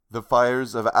The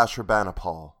Fires of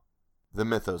Asshurbanipal, the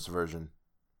Mythos version,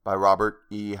 by Robert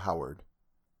E. Howard.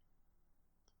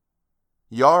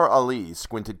 Yar Ali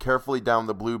squinted carefully down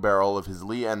the blue barrel of his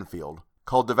Lee Enfield,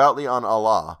 called devoutly on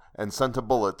Allah, and sent a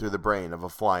bullet through the brain of a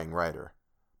flying rider.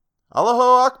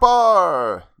 "Allahu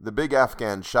Akbar!" the big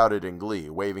Afghan shouted in glee,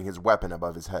 waving his weapon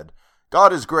above his head.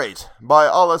 "God is great! By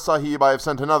Allah Sahib, I have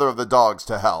sent another of the dogs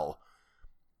to hell!"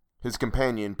 His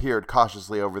companion peered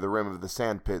cautiously over the rim of the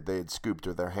sandpit they had scooped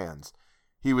with their hands.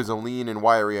 He was a lean and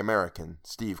wiry American,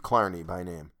 Steve Clarney by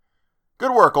name.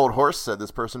 "Good work, old horse," said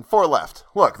this person. "Four left.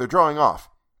 Look, they're drawing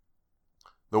off."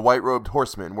 The white-robed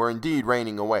horsemen were indeed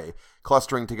reining away,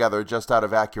 clustering together just out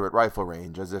of accurate rifle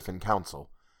range, as if in council.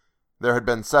 There had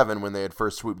been 7 when they had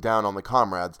first swooped down on the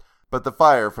comrades, but the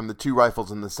fire from the 2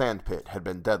 rifles in the sandpit had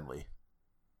been deadly.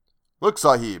 "Look,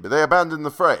 Sahib, they abandoned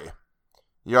the fray."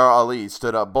 Yar Ali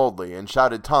stood up boldly and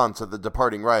shouted taunts at the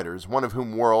departing riders, one of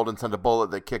whom whirled and sent a bullet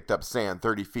that kicked up sand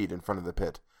 30 feet in front of the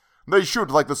pit. "They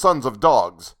shoot like the sons of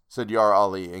dogs," said Yar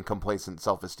Ali in complacent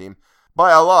self-esteem.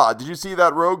 "By Allah, did you see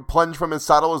that rogue plunge from his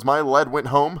saddle as my lead went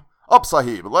home? Up,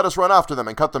 Sahib, let us run after them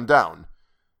and cut them down."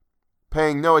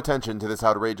 Paying no attention to this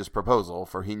outrageous proposal,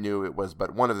 for he knew it was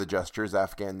but one of the gestures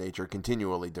Afghan nature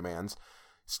continually demands,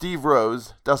 Steve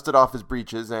rose, dusted off his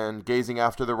breeches, and, gazing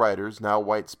after the riders, now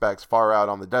white specks far out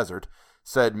on the desert,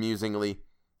 said musingly,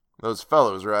 "Those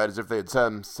fellows ride as if they had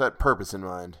some set purpose in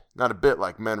mind, not a bit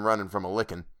like men running from a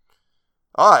licking."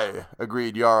 "Aye,"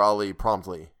 agreed Yar Ali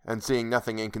promptly, and seeing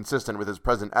nothing inconsistent with his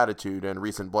present attitude and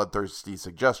recent bloodthirsty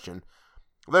suggestion,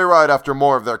 "they ride after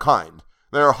more of their kind.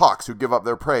 They are hawks who give up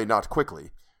their prey not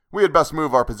quickly. We had best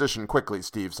move our position quickly,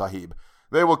 Steve Sahib.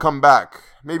 They will come back,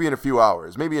 maybe in a few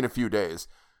hours, maybe in a few days.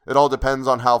 It all depends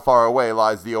on how far away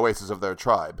lies the oasis of their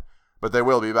tribe. But they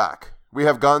will be back. We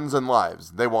have guns and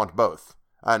lives. They want both.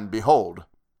 And behold."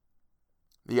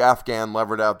 The Afghan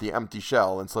levered out the empty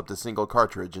shell and slipped a single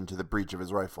cartridge into the breech of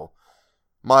his rifle.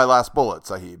 "My last bullet,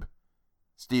 Sahib."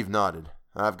 Steve nodded.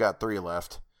 "I've got 3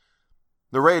 left."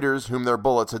 The raiders, whom their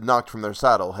bullets had knocked from their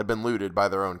saddle, had been looted by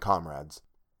their own comrades.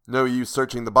 No use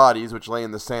searching the bodies which lay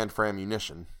in the sand for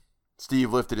ammunition.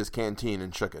 Steve lifted his canteen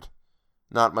and shook it.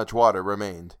 Not much water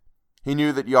remained. He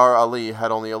knew that Yar Ali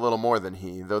had only a little more than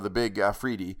he, though the big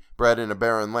Afridi, bred in a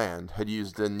barren land, had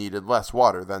used and needed less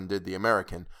water than did the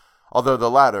American, although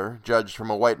the latter, judged from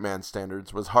a white man's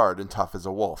standards, was hard and tough as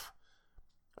a wolf.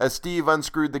 As Steve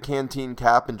unscrewed the canteen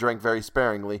cap and drank very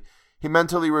sparingly, he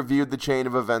mentally reviewed the chain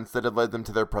of events that had led them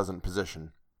to their present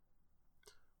position.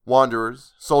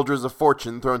 Wanderers, soldiers of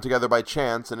fortune thrown together by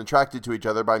chance and attracted to each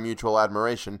other by mutual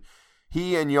admiration,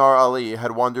 he and Yar Ali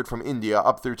had wandered from India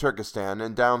up through Turkestan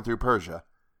and down through Persia,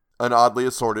 an oddly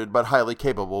assorted but highly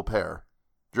capable pair.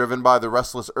 Driven by the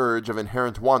restless urge of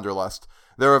inherent wanderlust,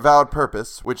 their avowed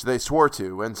purpose, which they swore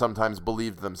to and sometimes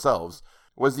believed themselves,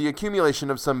 was the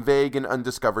accumulation of some vague and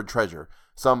undiscovered treasure,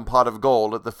 some pot of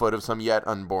gold at the foot of some yet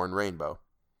unborn rainbow.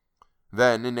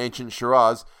 Then, in ancient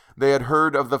Shiraz, they had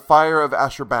heard of the fire of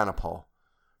Asshurbanipal.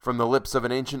 From the lips of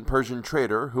an ancient Persian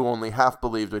trader, who only half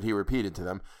believed what he repeated to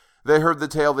them, they heard the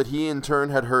tale that he in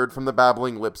turn had heard from the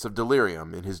babbling lips of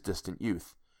delirium in his distant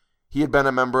youth. He had been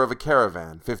a member of a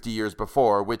caravan 50 years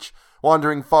before, which,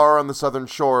 wandering far on the southern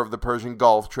shore of the Persian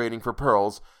Gulf trading for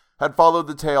pearls, had followed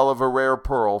the tale of a rare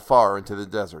pearl far into the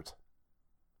desert.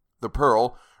 The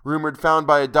pearl, rumored found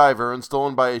by a diver and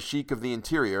stolen by a sheik of the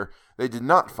interior, they did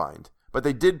not find, but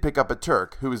they did pick up a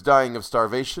Turk who was dying of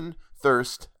starvation,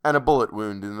 thirst, and a bullet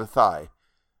wound in the thigh.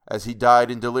 As he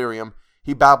died in delirium,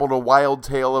 he babbled a wild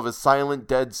tale of a silent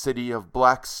dead city of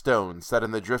black stone set in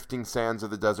the drifting sands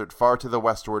of the desert far to the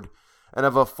westward, and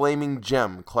of a flaming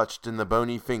gem clutched in the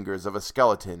bony fingers of a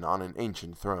skeleton on an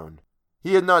ancient throne.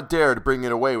 He had not dared bring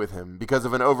it away with him because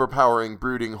of an overpowering,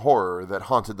 brooding horror that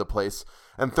haunted the place,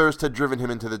 and thirst had driven him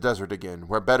into the desert again,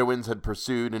 where Bedouins had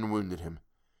pursued and wounded him.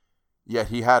 Yet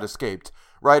he had escaped,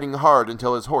 riding hard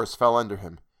until his horse fell under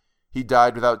him. He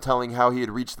died without telling how he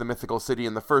had reached the mythical city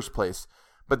in the first place,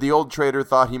 but the old trader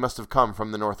thought he must have come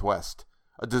from the northwest,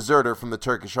 a deserter from the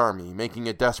Turkish army, making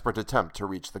a desperate attempt to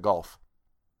reach the Gulf.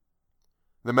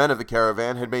 The men of the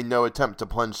caravan had made no attempt to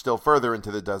plunge still further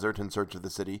into the desert in search of the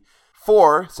city,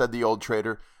 for, said the old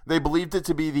trader, they believed it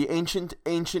to be the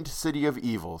ancient city of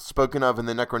evil, spoken of in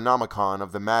the Necronomicon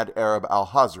of the mad Arab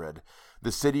Al-Hazred,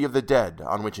 the city of the dead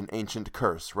on which an ancient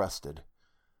curse rested.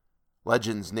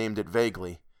 Legends named it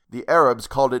vaguely. The Arabs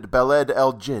called it Beled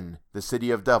el-Jinn, the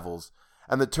city of devils,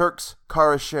 and the Turks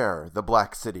Karasher, the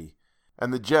black city.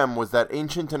 And the gem was that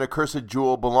ancient and accursed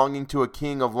jewel belonging to a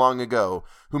king of long ago,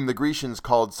 whom the Grecians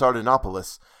called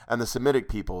Sardanapalus, and the Semitic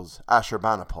peoples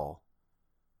Asshurbanipal.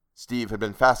 Steve had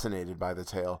been fascinated by the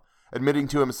tale, admitting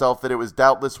to himself that it was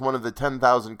doubtless one of the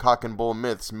 10,000 cock and bull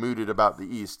myths mooted about the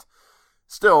East.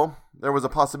 Still, there was a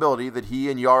possibility that he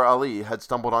and Yar Ali had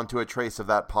stumbled onto a trace of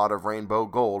that pot of rainbow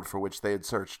gold for which they had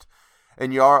searched,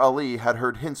 and Yar Ali had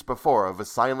heard hints before of a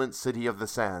silent city of the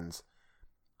sands.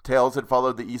 Tales had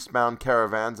followed the eastbound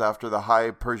caravans after the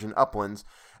high Persian uplands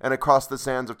and across the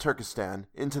sands of Turkestan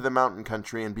into the mountain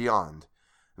country and beyond.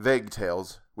 Vague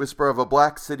tales whisper of a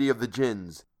black city of the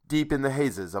jinns, deep in the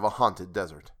hazes of a haunted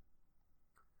desert.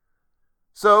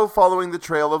 So, following the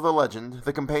trail of the legend,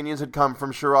 the companions had come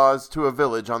from Shiraz to a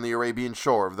village on the Arabian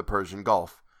shore of the Persian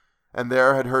Gulf, and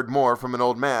there had heard more from an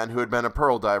old man who had been a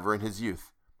pearl diver in his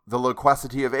youth. The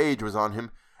loquacity of age was on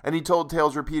him, and he told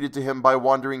tales repeated to him by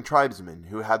wandering tribesmen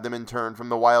who had them in turn from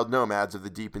the wild nomads of the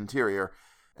deep interior,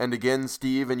 and again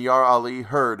Steve and Yar Ali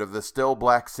heard of the still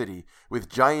black city, with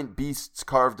giant beasts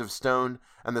carved of stone,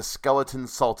 and the skeleton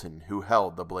sultan who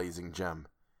held the blazing gem.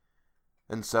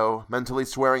 And so, mentally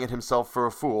swearing at himself for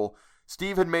a fool,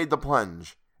 Steve had made the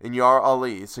plunge, and Yar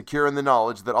Ali, secure in the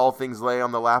knowledge that all things lay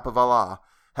on the lap of Allah,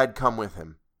 had come with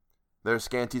him. Their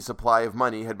scanty supply of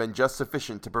money had been just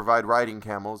sufficient to provide riding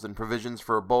camels and provisions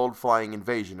for a bold flying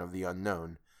invasion of the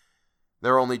unknown.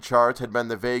 Their only chart had been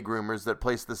the vague rumors that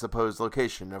placed the supposed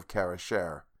location of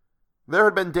Karasher. There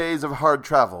had been days of hard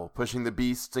travel, pushing the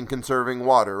beasts and conserving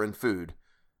water and food.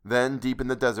 Then, deep in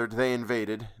the desert they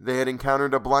invaded, they had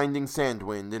encountered a blinding sand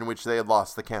wind in which they had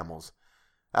lost the camels.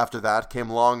 After that came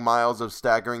long miles of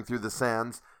staggering through the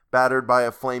sands, battered by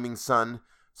a flaming sun,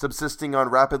 subsisting on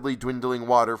rapidly dwindling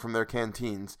water from their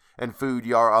canteens, and food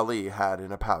Yar Ali had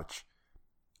in a pouch.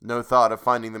 No thought of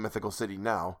finding the mythical city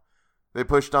now. They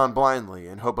pushed on blindly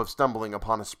in hope of stumbling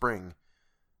upon a spring.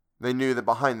 They knew that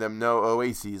behind them no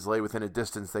oases lay within a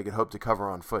distance they could hope to cover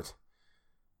on foot.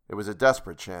 It was a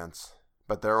desperate chance,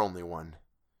 but their only one.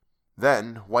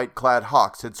 Then, white-clad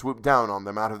hawks had swooped down on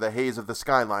them out of the haze of the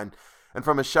skyline, and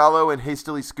from a shallow and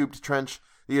hastily scooped trench,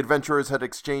 the adventurers had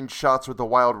exchanged shots with the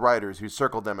wild riders who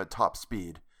circled them at top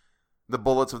speed. The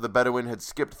bullets of the Bedouin had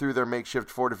skipped through their makeshift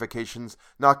fortifications,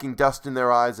 knocking dust in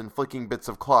their eyes and flicking bits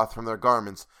of cloth from their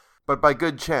garments, but by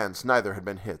good chance neither had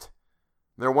been hit.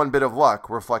 Their one bit of luck,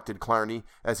 reflected Clarny,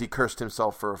 as he cursed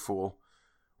himself for a fool.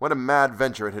 What a mad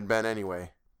venture it had been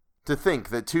anyway. To think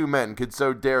that two men could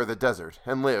so dare the desert,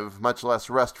 and live, much less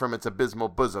wrest from its abysmal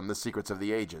bosom the secrets of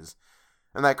the ages.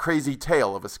 And that crazy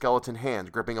tale of a skeleton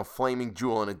hand gripping a flaming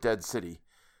jewel in a dead city.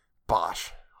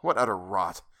 Bosh! What utter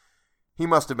rot! He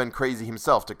must have been crazy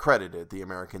himself to credit it, the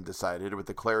American decided, with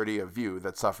the clarity of view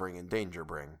that suffering and danger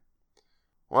bring.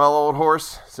 "Well, old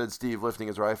horse," said Steve, lifting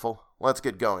his rifle, "let's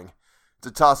get going. It's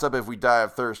a toss-up if we die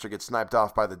of thirst or get sniped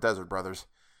off by the Desert Brothers.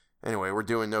 Anyway, we're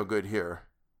doing no good here."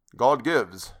 "God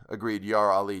gives," agreed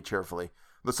Yar Ali cheerfully.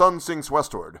 "The sun sinks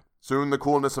westward. Soon the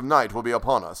coolness of night will be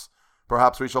upon us.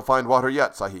 Perhaps we shall find water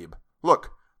yet, Sahib.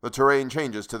 Look, the terrain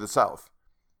changes to the south."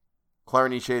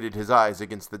 Clarny shaded his eyes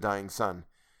against the dying sun.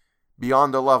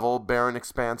 Beyond a level, barren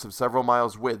expanse of several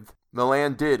miles' width, the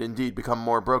land did indeed become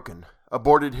more broken.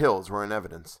 Aborted hills were in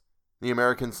evidence. The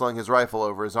American slung his rifle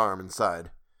over his arm and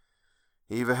sighed.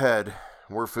 "Heave ahead.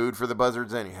 We're food for the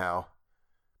buzzards anyhow."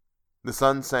 The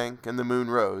sun sank and the moon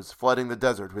rose, flooding the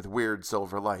desert with weird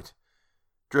silver light.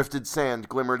 Drifted sand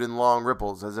glimmered in long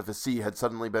ripples as if a sea had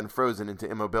suddenly been frozen into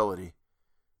immobility.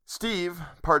 Steve,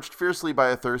 parched fiercely by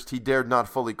a thirst he dared not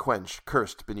fully quench,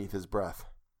 cursed beneath his breath.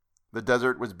 The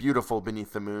desert was beautiful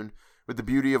beneath the moon, with the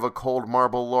beauty of a cold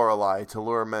marble Lorelei to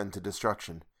lure men to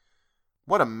destruction.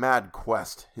 What a mad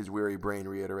quest, his weary brain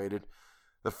reiterated.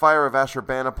 The fire of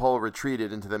Asshurbanipal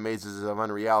retreated into the mazes of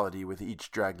unreality with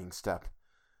each dragging step.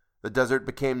 The desert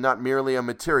became not merely a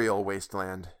material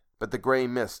wasteland, but the gray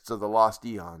mists of the lost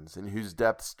eons, in whose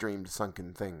depths dreamed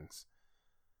sunken things.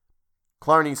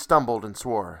 Clarny stumbled and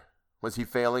swore. Was he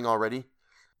failing already?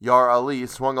 Yar Ali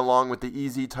swung along with the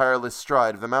easy, tireless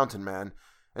stride of the mountain man,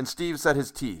 and Steve set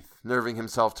his teeth, nerving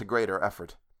himself to greater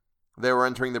effort. They were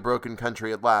entering the broken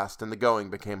country at last, and the going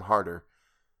became harder.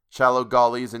 Shallow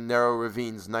gullies and narrow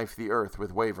ravines knifed the earth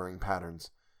with wavering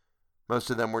patterns. Most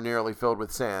of them were nearly filled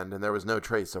with sand, and there was no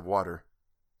trace of water.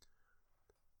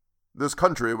 "This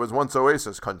country was once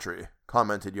oasis country,"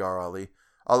 commented Yar Ali.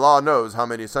 "Allah knows how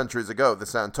many centuries ago the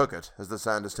sand took it, as the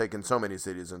sand has taken so many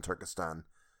cities in Turkestan."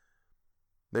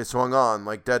 They swung on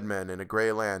like dead men in a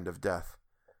gray land of death.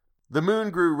 The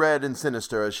moon grew red and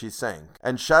sinister as she sank,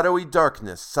 and shadowy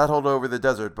darkness settled over the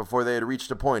desert before they had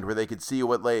reached a point where they could see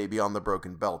what lay beyond the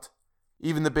broken belt.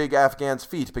 Even the big Afghan's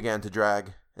feet began to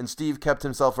drag, and Steve kept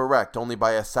himself erect only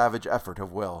by a savage effort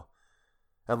of will.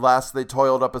 At last they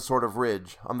toiled up a sort of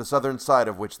ridge, on the southern side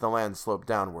of which the land sloped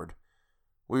downward.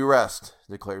 "We rest,"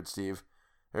 declared Steve.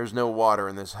 "There's no water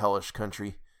in this hellish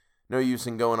country. No use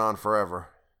in going on forever.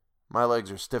 My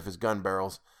legs are stiff as gun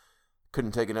barrels.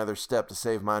 Couldn't take another step to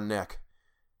save my neck.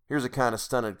 Here's a kind of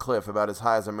stunted cliff about as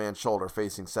high as a man's shoulder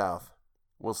facing south.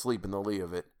 We'll sleep in the lee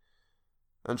of it."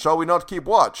 "And shall we not keep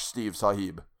watch, Steve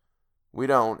Sahib?" "We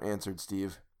don't," answered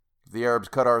Steve. "If the Arabs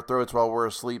cut our throats while we're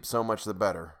asleep, so much the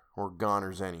better. We're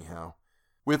goners anyhow."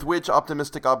 With which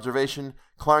optimistic observation,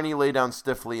 Clarny lay down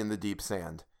stiffly in the deep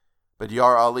sand. But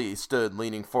Yar Ali stood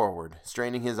leaning forward,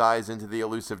 straining his eyes into the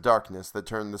elusive darkness that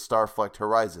turned the star-flecked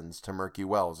horizons to murky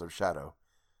wells of shadow.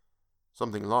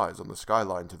 "Something lies on the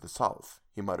skyline to the south,"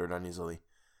 he muttered uneasily.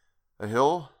 "A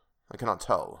hill? I cannot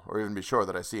tell, or even be sure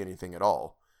that I see anything at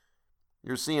all."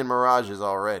 "You're seeing mirages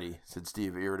already," said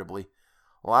Steve irritably.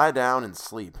 "Lie down and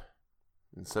sleep."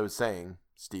 And so saying,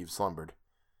 Steve slumbered.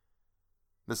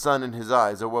 The sun in his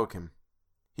eyes awoke him.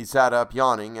 He sat up,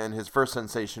 yawning, and his first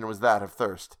sensation was that of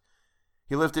thirst.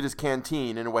 He lifted his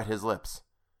canteen and wet his lips.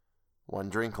 One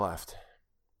drink left.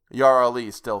 Yar Ali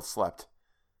still slept.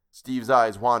 Steve's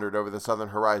eyes wandered over the southern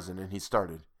horizon, and he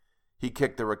started. He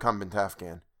kicked the recumbent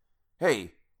Afghan.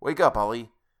 "Hey, wake up,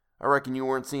 Ali. I reckon you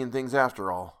weren't seeing things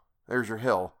after all. There's your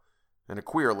hill, and a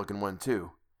queer-looking one,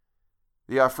 too."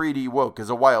 The Afridi woke as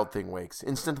a wild thing wakes,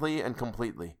 instantly and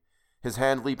completely, his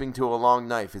hand leaping to a long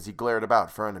knife as he glared about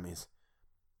for enemies.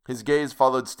 His gaze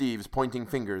followed Steve's pointing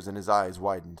fingers, and his eyes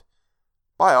widened.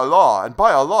 "By Allah, and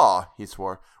by Allah," he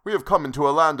swore, "we have come into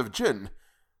a land of jinn.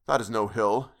 That is no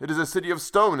hill. It is a city of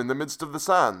stone in the midst of the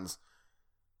sands."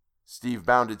 Steve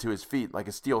bounded to his feet like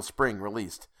a steel spring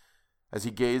released. As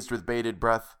he gazed with bated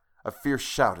breath, a fierce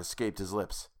shout escaped his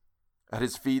lips. At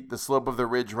his feet, the slope of the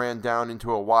ridge ran down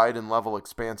into a wide and level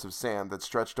expanse of sand that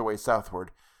stretched away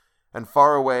southward, and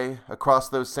far away, across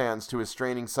those sands to his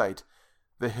straining sight,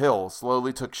 the hill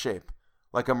slowly took shape,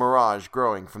 like a mirage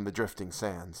growing from the drifting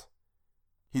sands.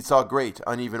 He saw great,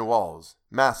 uneven walls,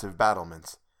 massive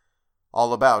battlements.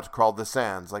 All about crawled the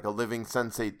sands like a living,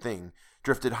 sensate thing,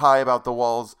 drifted high about the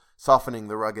walls, softening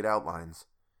the rugged outlines.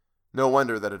 No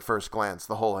wonder that at first glance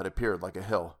the whole had appeared like a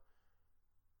hill.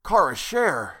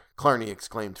 "Karasher!" Clarny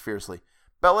exclaimed fiercely.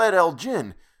 "Beled el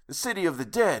Jinn, the city of the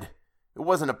dead. It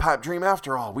wasn't a pipe dream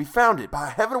after all. We found it. By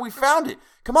heaven, we found it.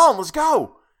 Come on, let's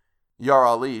go." Yar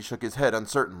Ali shook his head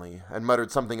uncertainly and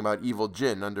muttered something about evil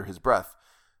jinn under his breath,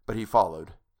 but he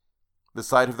followed. The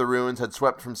sight of the ruins had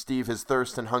swept from Steve his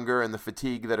thirst and hunger and the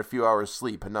fatigue that a few hours'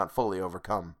 sleep had not fully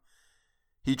overcome.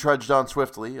 He trudged on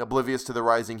swiftly, oblivious to the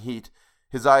rising heat,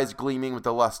 his eyes gleaming with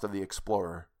the lust of the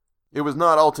explorer. It was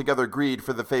not altogether greed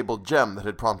for the fabled gem that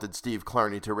had prompted Steve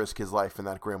Clarny to risk his life in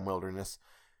that grim wilderness.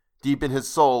 Deep in his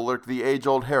soul lurked the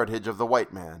age-old heritage of the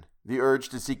white man, the urge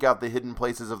to seek out the hidden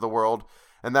places of the world,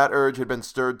 and that urge had been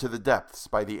stirred to the depths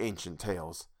by the ancient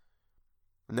tales.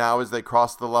 Now, as they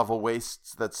crossed the level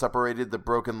wastes that separated the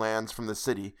broken lands from the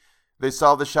city, they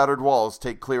saw the shattered walls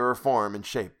take clearer form and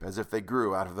shape as if they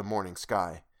grew out of the morning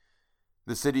sky.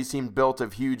 The city seemed built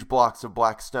of huge blocks of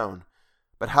black stone,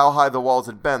 but how high the walls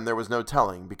had been there was no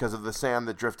telling because of the sand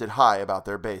that drifted high about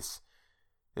their base.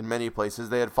 In many places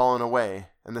they had fallen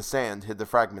away, and the sand hid the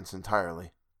fragments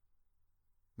entirely.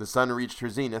 The sun reached her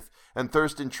zenith, and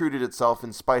thirst intruded itself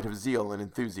in spite of zeal and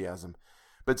enthusiasm,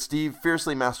 but Steve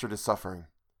fiercely mastered his suffering.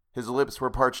 His lips were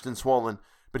parched and swollen,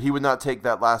 but he would not take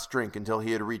that last drink until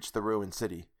he had reached the ruined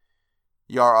city.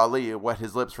 Yar Ali wet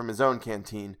his lips from his own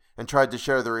canteen and tried to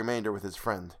share the remainder with his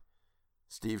friend.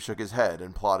 Steve shook his head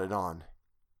and plodded on.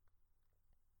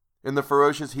 In the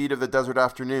ferocious heat of the desert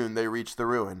afternoon they reached the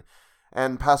ruin,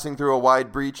 and, passing through a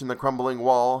wide breach in the crumbling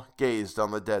wall, gazed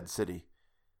on the dead city.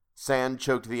 Sand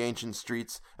choked the ancient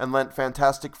streets and lent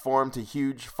fantastic form to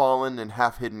huge, fallen, and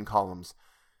half-hidden columns.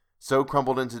 So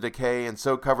crumbled into decay and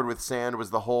so covered with sand was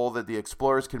the whole that the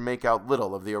explorers could make out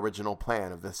little of the original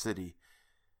plan of the city.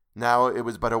 Now it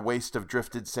was but a waste of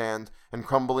drifted sand and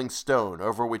crumbling stone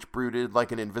over which brooded,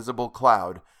 like an invisible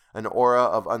cloud, an aura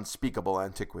of unspeakable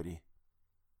antiquity.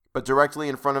 But directly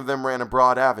in front of them ran a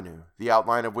broad avenue, the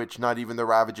outline of which not even the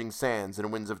ravaging sands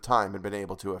and winds of time had been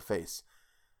able to efface.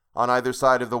 On either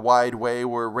side of the wide way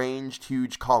were ranged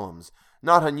huge columns,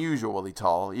 not unusually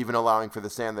tall, even allowing for the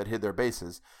sand that hid their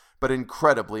bases, but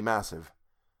incredibly massive.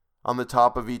 On the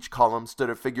top of each column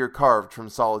stood a figure carved from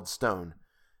solid stone.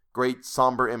 Great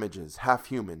somber images, half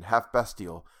human, half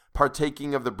bestial,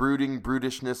 partaking of the brooding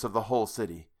brutishness of the whole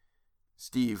city.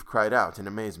 Steve cried out in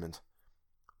amazement.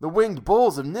 "The winged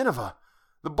bulls of Nineveh!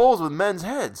 The bulls with men's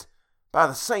heads! By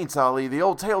the saints, Ali, the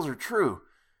old tales are true.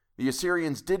 The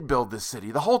Assyrians did build this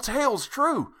city. The whole tale's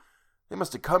true. They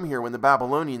must have come here when the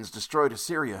Babylonians destroyed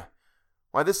Assyria.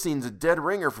 Why, this scene's a dead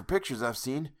ringer for pictures I've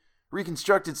seen.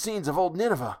 Reconstructed scenes of old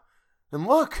Nineveh. And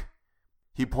look!"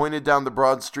 He pointed down the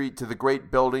broad street to the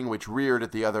great building which reared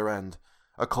at the other end,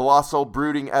 a colossal,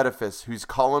 brooding edifice whose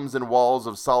columns and walls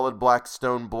of solid black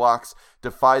stone blocks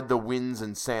defied the winds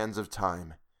and sands of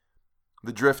time.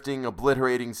 The drifting,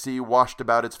 obliterating sea washed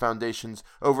about its foundations,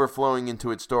 overflowing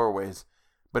into its doorways,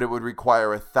 but it would require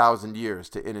 1,000 years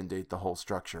to inundate the whole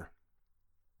structure.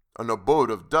 "An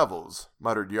abode of devils,"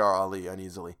 muttered Yar Ali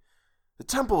uneasily. "The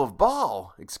Temple of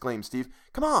Baal!" exclaimed Steve.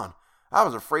 "Come on! I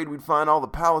was afraid we'd find all the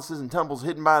palaces and temples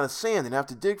hidden by the sand and have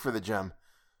to dig for the gem."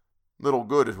 "Little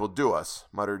good it will do us,"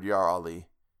 muttered Yar Ali.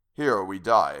 "Here we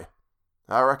die."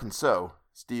 "I reckon so."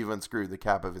 Steve unscrewed the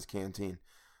cap of his canteen.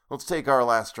 "Let's take our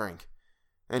last drink.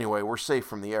 Anyway, we're safe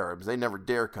from the Arabs. They never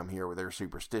dare come here with their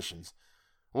superstitions.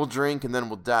 We'll drink and then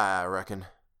we'll die, I reckon.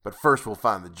 But first we'll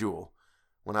find the jewel.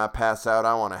 When I pass out,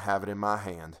 I want to have it in my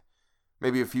hand.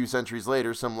 Maybe a few centuries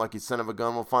later, some lucky son of a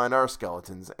gun will find our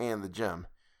skeletons and the gem.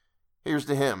 Here's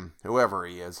to him, whoever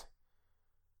he is."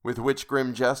 With which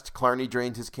grim jest, Clarny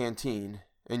drained his canteen,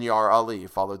 and Yar Ali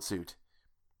followed suit.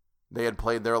 They had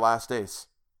played their last ace.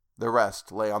 The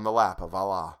rest lay on the lap of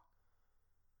Allah.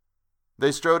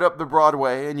 They strode up the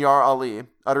Broadway, and Yar Ali,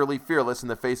 utterly fearless in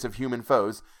the face of human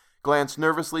foes, glanced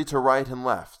nervously to right and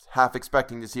left, half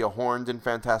expecting to see a horned and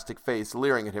fantastic face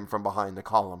leering at him from behind a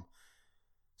column.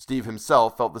 Steve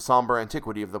himself felt the somber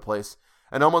antiquity of the place,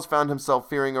 and almost found himself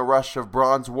fearing a rush of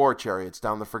bronze war chariots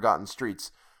down the forgotten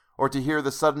streets, or to hear the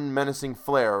sudden menacing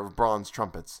flare of bronze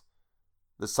trumpets.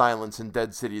 The silence in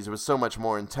dead cities was so much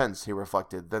more intense, he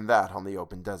reflected, than that on the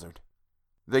open desert.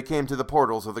 They came to the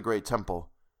portals of the great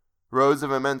temple. Rows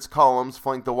of immense columns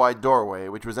flanked the wide doorway,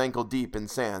 which was ankle-deep in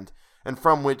sand, and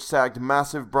from which sagged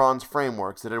massive bronze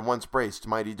frameworks that had once braced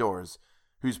mighty doors,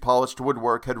 whose polished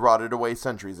woodwork had rotted away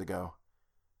centuries ago.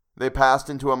 They passed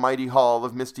into a mighty hall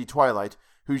of misty twilight,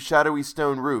 whose shadowy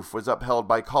stone roof was upheld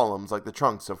by columns like the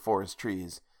trunks of forest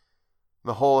trees.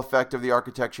 The whole effect of the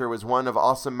architecture was one of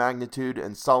awesome magnitude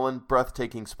and sullen,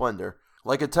 breathtaking splendor,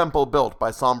 like a temple built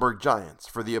by somber giants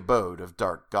for the abode of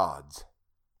dark gods.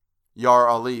 Yar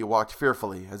Ali walked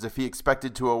fearfully, as if he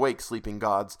expected to awake sleeping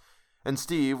gods, and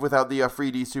Steve, without the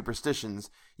Afridi superstitions,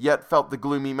 yet felt the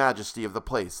gloomy majesty of the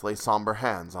place lay somber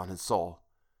hands on his soul.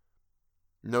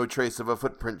 No trace of a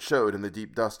footprint showed in the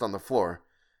deep dust on the floor.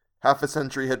 Half a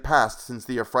century had passed since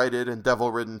the affrighted and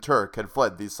devil-ridden Turk had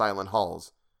fled these silent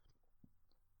halls.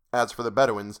 As for the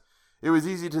Bedouins, it was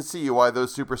easy to see why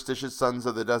those superstitious sons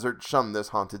of the desert shunned this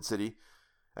haunted city,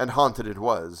 and haunted it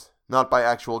was, not by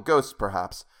actual ghosts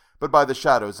perhaps, but by the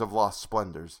shadows of lost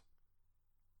splendors.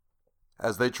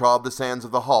 As they trod the sands of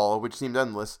the hall, which seemed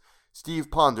endless, Steve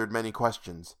pondered many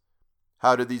questions.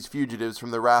 How did these fugitives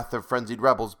from the wrath of frenzied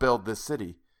rebels build this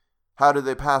city? How did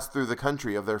they pass through the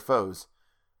country of their foes?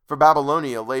 For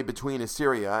Babylonia lay between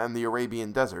Assyria and the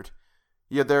Arabian desert,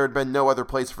 yet there had been no other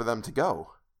place for them to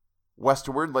go.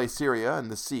 Westward lay Syria and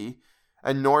the sea,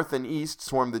 and north and east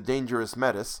swarmed the dangerous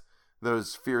Medes,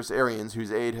 those fierce Aryans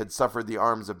whose aid had suffered the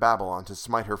arms of Babylon to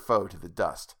smite her foe to the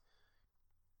dust.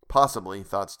 Possibly,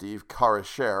 thought Steve,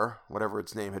 Karasher, whatever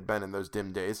its name had been in those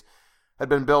dim days, had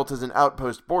been built as an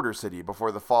outpost border city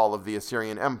before the fall of the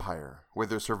Assyrian Empire,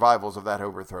 whither survivals of that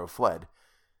overthrow fled.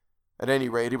 At any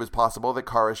rate, it was possible that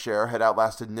Karasher had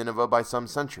outlasted Nineveh by some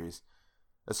centuries.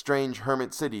 A strange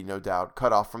hermit city, no doubt,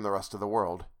 cut off from the rest of the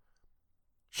world.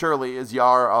 Surely, as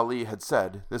Yar Ali had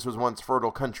said, this was once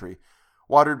fertile country,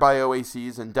 watered by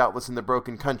oases, and doubtless in the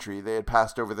broken country they had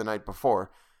passed over the night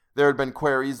before, there had been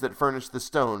quarries that furnished the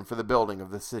stone for the building of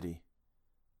the city.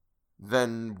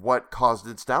 Then what caused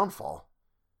its downfall?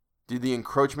 Did the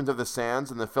encroachment of the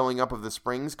sands and the filling up of the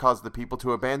springs cause the people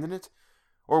to abandon it?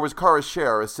 Or was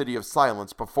Karasher a city of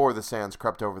silence before the sands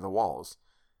crept over the walls?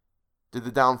 Did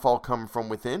the downfall come from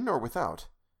within or without?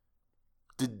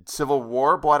 Did civil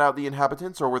war blot out the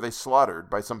inhabitants, or were they slaughtered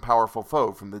by some powerful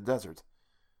foe from the desert?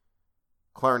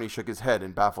 Clarny shook his head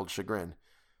in baffled chagrin.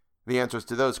 The answers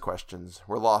to those questions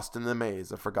were lost in the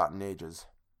maze of forgotten ages.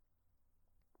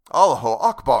 Allahu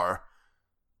Akbar!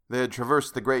 They had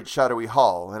traversed the great shadowy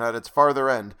hall, and at its farther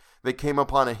end they came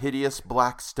upon a hideous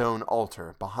black stone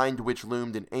altar, behind which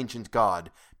loomed an ancient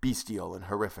god, bestial and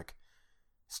horrific.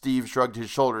 Steve shrugged his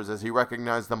shoulders as he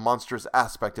recognized the monstrous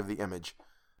aspect of the image.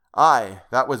 Aye,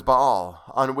 that was Baal,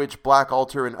 on which black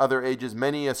altar in other ages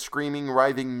many a screaming,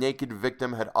 writhing, naked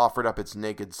victim had offered up its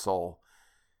naked soul.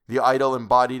 The idol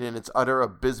embodied in its utter,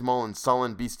 abysmal, and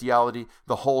sullen bestiality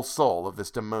the whole soul of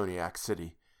this demoniac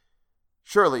city.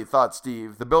 Surely, thought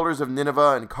Steve, the builders of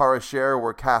Nineveh and Karasher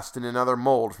were cast in another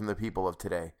mold from the people of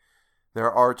today.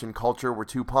 Their art and culture were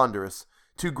too ponderous,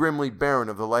 too grimly barren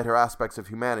of the lighter aspects of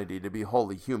humanity to be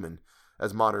wholly human,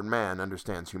 as modern man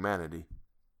understands humanity.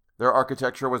 Their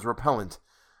architecture was repellent,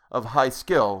 of high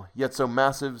skill, yet so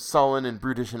massive, sullen, and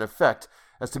brutish in effect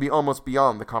as to be almost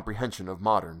beyond the comprehension of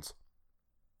moderns.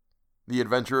 The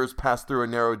adventurers passed through a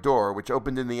narrow door which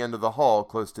opened in the end of the hall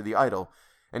close to the idol,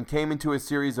 and came into a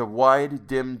series of wide,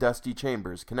 dim, dusty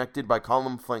chambers connected by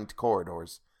column-flanked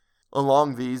corridors.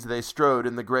 Along these they strode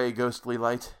in the gray, ghostly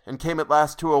light, and came at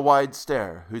last to a wide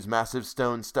stair, whose massive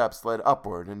stone steps led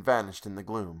upward and vanished in the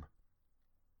gloom.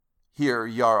 Here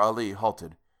Yar Ali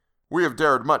halted. "We have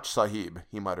dared much, Sahib,"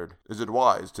 he muttered. "Is it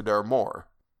wise to dare more?"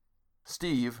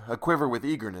 Steve, aquiver with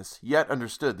eagerness, yet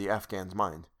understood the Afghan's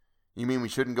mind. "You mean we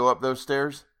shouldn't go up those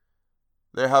stairs?"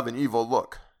 "They have an evil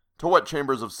look. To what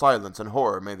chambers of silence and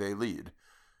horror may they lead?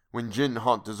 When jinn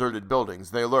haunt deserted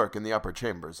buildings, they lurk in the upper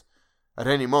chambers. At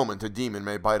any moment a demon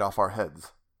may bite off our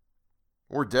heads."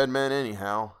 "We're dead men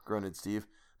anyhow," grunted Steve.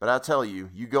 "But I tell you,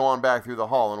 you go on back through the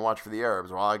hall and watch for the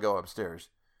Arabs while I go upstairs."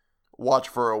 "Watch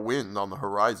for a wind on the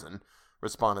horizon,"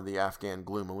 responded the Afghan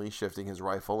gloomily, shifting his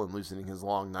rifle and loosening his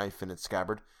long knife in its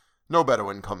scabbard. "No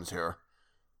Bedouin comes here.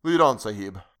 Lead on,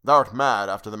 Sahib. Thou art mad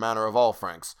after the manner of all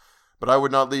Franks, but I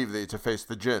would not leave thee to face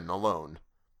the jinn alone."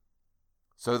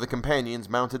 So the companions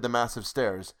mounted the massive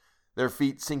stairs, their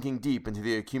feet sinking deep into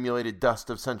the accumulated dust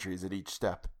of centuries at each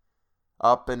step.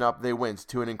 Up and up they went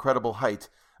to an incredible height,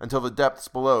 until the depths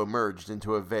below merged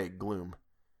into a vague gloom.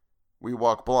 "We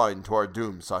walk blind to our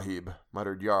doom, Sahib,"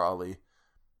 muttered Yar Ali.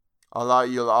 "Allah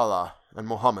il Allah, and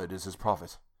Muhammad is his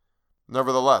prophet.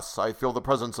 Nevertheless, I feel the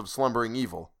presence of slumbering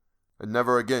evil, and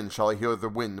never again shall I hear the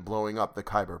wind blowing up the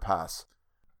Khyber Pass."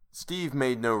 Steve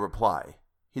made no reply.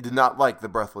 He did not like the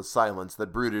breathless silence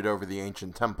that brooded over the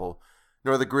ancient temple,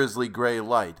 nor the grisly gray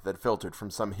light that filtered from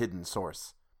some hidden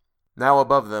source. Now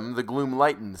above them the gloom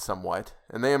lightened somewhat,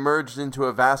 and they emerged into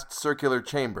a vast circular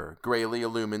chamber, grayly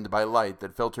illumined by light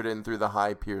that filtered in through the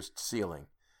high pierced ceiling.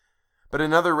 But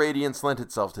another radiance lent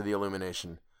itself to the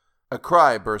illumination. A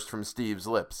cry burst from Steve's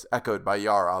lips, echoed by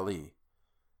Yar Ali.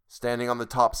 Standing on the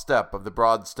top step of the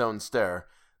broad stone stair,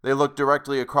 they looked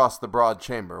directly across the broad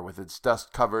chamber with its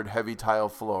dust-covered heavy tile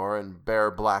floor and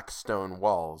bare black stone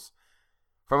walls.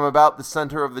 From about the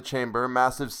center of the chamber,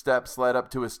 massive steps led up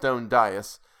to a stone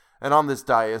dais, and on this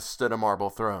dais stood a marble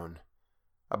throne.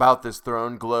 About this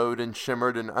throne glowed and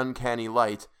shimmered an uncanny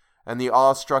light, and the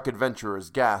awe-struck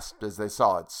adventurers gasped as they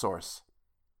saw its source.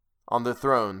 On the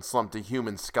throne slumped a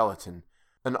human skeleton,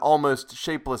 an almost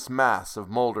shapeless mass of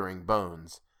moldering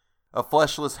bones. A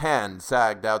fleshless hand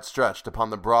sagged outstretched upon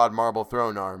the broad marble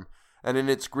throne arm, and in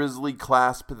its grisly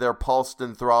clasp there pulsed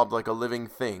and throbbed like a living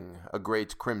thing a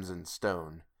great crimson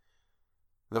stone.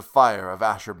 The fire of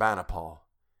Asshurbanipal.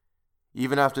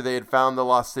 Even after they had found the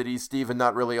lost city, Steve had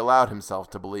not really allowed himself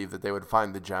to believe that they would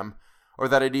find the gem, or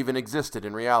that it even existed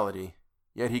in reality.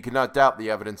 Yet he could not doubt the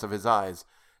evidence of his eyes,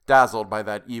 dazzled by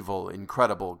that evil,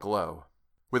 incredible glow.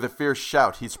 With a fierce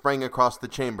shout, he sprang across the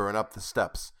chamber and up the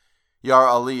steps. Yar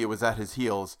Ali was at his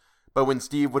heels, but when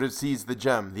Steve would have seized the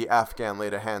gem, the Afghan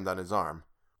laid a hand on his arm.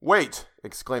 "Wait!"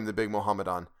 exclaimed the big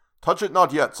Mohammedan. "Touch it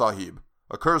not yet, Sahib.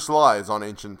 A curse lies on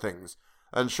ancient things,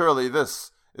 and surely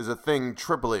this is a thing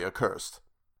triply accursed.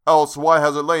 Else why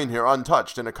has it lain here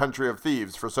untouched in a country of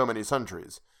thieves for so many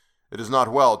centuries? It is not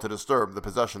well to disturb the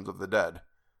possessions of the dead."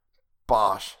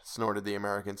 "Bosh!" snorted the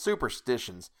American.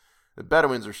 "Superstitions. The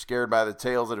Bedouins are scared by the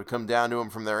tales that have come down to them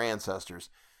from their ancestors.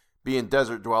 Being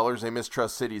desert dwellers, they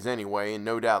mistrust cities anyway, and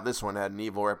no doubt this one had an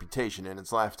evil reputation in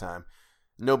its lifetime.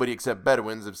 Nobody except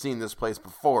Bedouins have seen this place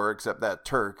before, except that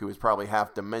Turk, who is probably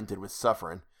half demented with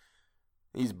suffering.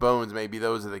 These bones may be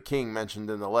those of the king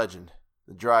mentioned in the legend.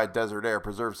 The dry desert air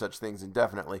preserves such things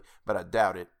indefinitely, but I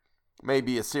doubt it. May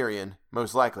be Assyrian,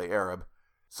 most likely Arab.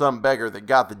 Some beggar that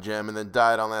got the gem and then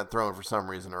died on that throne for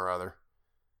some reason or other."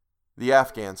 The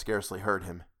Afghan scarcely heard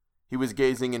him. He was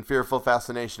gazing in fearful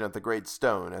fascination at the great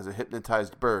stone as a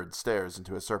hypnotized bird stares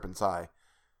into a serpent's eye.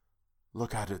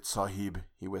 "Look at it, Sahib,"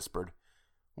 he whispered.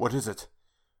 "What is it?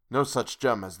 No such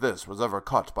gem as this was ever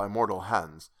cut by mortal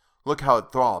hands. Look how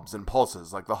it throbs and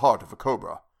pulses like the heart of a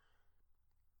cobra."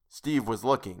 Steve was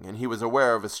looking, and he was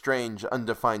aware of a strange,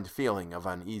 undefined feeling of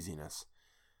uneasiness.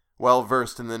 Well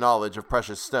versed in the knowledge of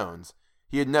precious stones,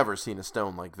 he had never seen a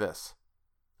stone like this.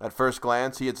 At first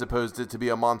glance, he had supposed it to be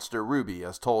a monster ruby,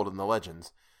 as told in the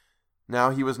legends.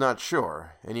 Now he was not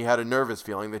sure, and he had a nervous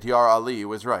feeling that Yar Ali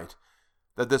was right,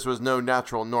 that this was no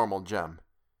natural, normal gem.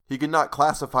 He could not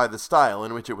classify the style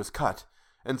in which it was cut,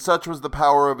 and such was the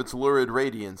power of its lurid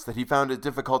radiance that he found it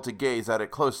difficult to gaze at it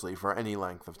closely for any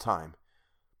length of time.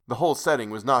 The whole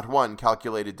setting was not one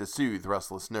calculated to soothe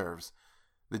restless nerves.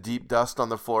 The deep dust on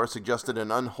the floor suggested an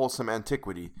unwholesome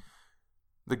antiquity.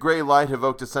 The gray light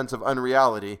evoked a sense of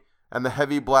unreality, and the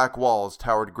heavy black walls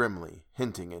towered grimly,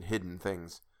 hinting at hidden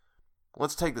things.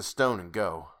 Let's take the stone and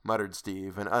go, muttered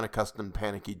Steve, an unaccustomed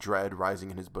panicky dread rising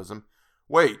in his bosom.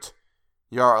 Wait!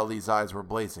 Yar Ali's eyes were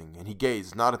blazing, and he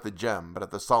gazed not at the gem, but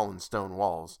at the sullen stone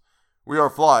walls. We are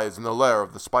flies in the lair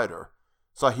of the spider.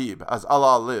 Sahib, as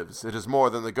Allah lives, it is more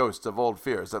than the ghosts of old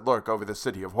fears that lurk over the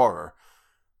city of horror.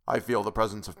 I feel the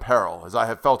presence of peril, as I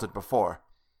have felt it before.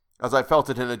 As I felt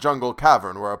it in a jungle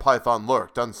cavern where a python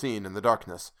lurked unseen in the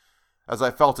darkness. As I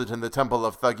felt it in the temple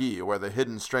of Thagi, where the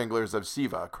hidden stranglers of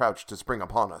Siva crouched to spring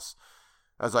upon us.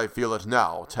 As I feel it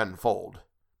now, tenfold.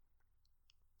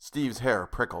 Steve's hair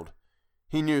prickled.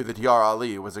 He knew that Yar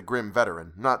Ali was a grim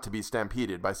veteran, not to be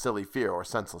stampeded by silly fear or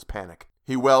senseless panic.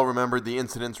 He well remembered the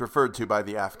incidents referred to by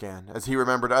the Afghan, as he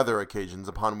remembered other occasions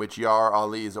upon which Yar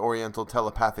Ali's oriental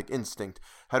telepathic instinct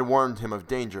had warned him of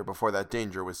danger before that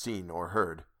danger was seen or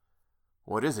heard.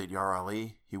 "What is it, Yar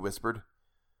Ali?" he whispered.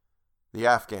 The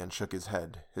Afghan shook his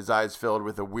head, his eyes filled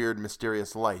with a weird,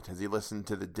 mysterious light as he listened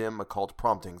to the dim, occult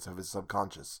promptings of his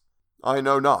subconscious. "I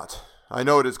know not. I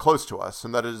know it is close to us,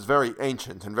 and that it is very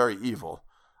ancient and very evil.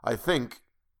 I think—"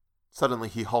 Suddenly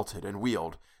he halted and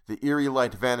wheeled, the eerie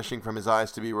light vanishing from his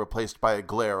eyes to be replaced by a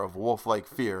glare of wolf-like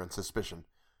fear and suspicion.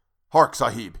 "Hark,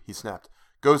 Sahib!" he snapped.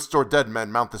 "Ghosts or dead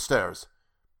men mount the stairs."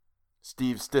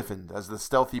 Steve stiffened as the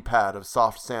stealthy pad of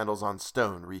soft sandals on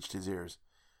stone reached his ears.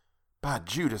 "By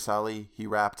Judas, Ali," he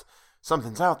rapped.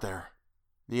 "Something's out there."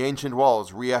 The ancient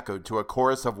walls re-echoed to a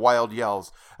chorus of wild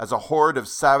yells as a horde of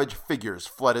savage figures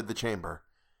flooded the chamber.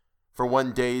 For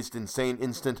one dazed, insane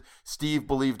instant, Steve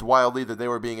believed wildly that they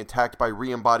were being attacked by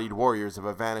re-embodied warriors of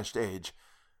a vanished age.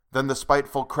 Then the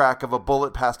spiteful crack of a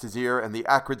bullet past his ear and the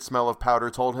acrid smell of powder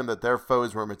told him that their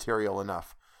foes were material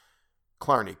enough.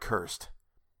 Clarny cursed.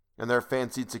 In their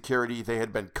fancied security, they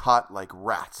had been caught like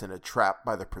rats in a trap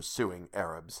by the pursuing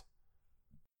Arabs.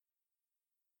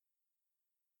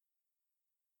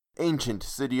 Ancient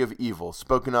city of evil,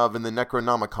 spoken of in the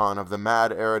Necronomicon of the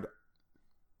mad Arab.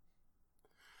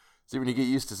 See, when you get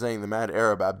used to saying the mad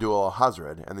Arab Abdul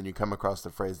al-Hazred, and then you come across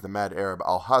the phrase the mad Arab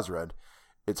al-Hazred,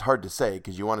 it's hard to say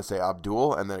because you want to say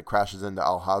Abdul, and then it crashes into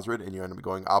al-Hazred, and you end up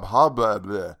going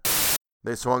Abha.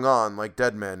 They swung on like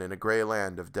dead men in a gray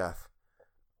land of death.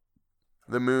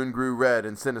 The moon grew red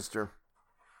and sinister.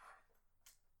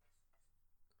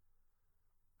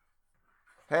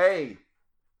 Hey!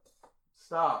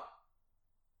 Stop.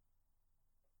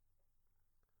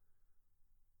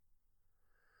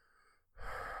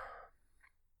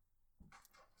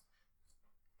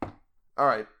 All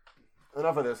right.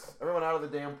 Enough of this. Everyone out of the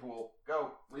damn pool.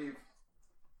 Go. Leave.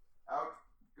 Out.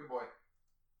 Good boy.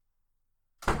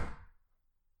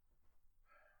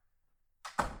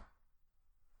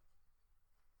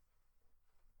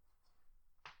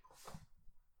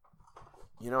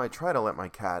 I try to let my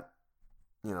cat,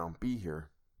 be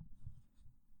here.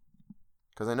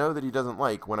 Because I know that he doesn't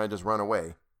like when I just run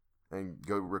away and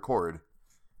go record.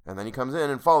 And then he comes in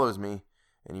and follows me,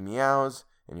 and he meows,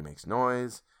 and he makes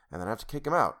noise, and then I have to kick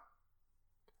him out.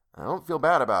 I don't feel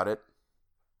bad about it.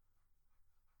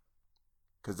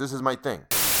 Because this is my thing.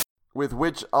 With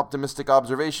which optimistic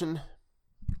observation,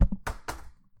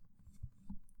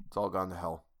 it's all gone to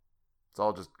hell. It's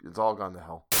all gone to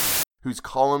hell. Whose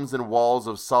columns and walls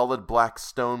of solid black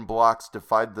stone blocks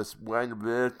defied this.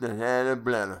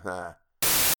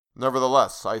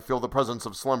 Nevertheless, I feel the presence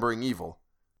of slumbering evil,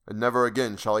 and never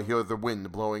again shall I hear the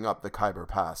wind blowing up the Khyber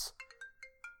Pass.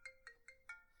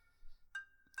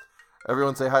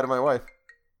 Everyone say hi to my wife.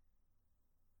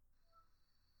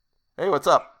 Hey, what's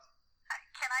up?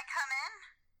 Can I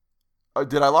come in?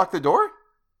 Did I lock the door? Yeah,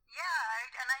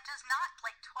 and I just knocked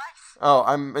like twice. Oh,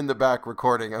 I'm in the back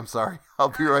recording. I'm sorry. I'll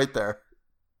be right there.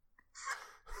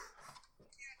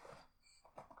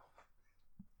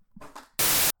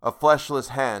 A fleshless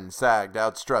hand sagged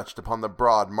outstretched upon the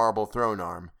broad marble throne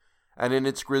arm, and in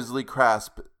its grisly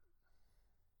clasp.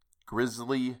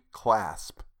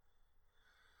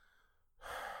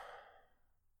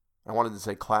 I wanted to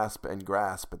say clasp and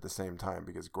grasp at the same time,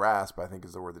 because grasp, I think,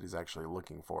 is the word that he's actually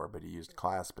looking for, but he used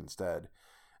clasp instead.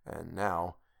 And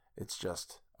now it's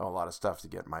just a lot of stuff to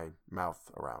get my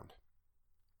mouth around.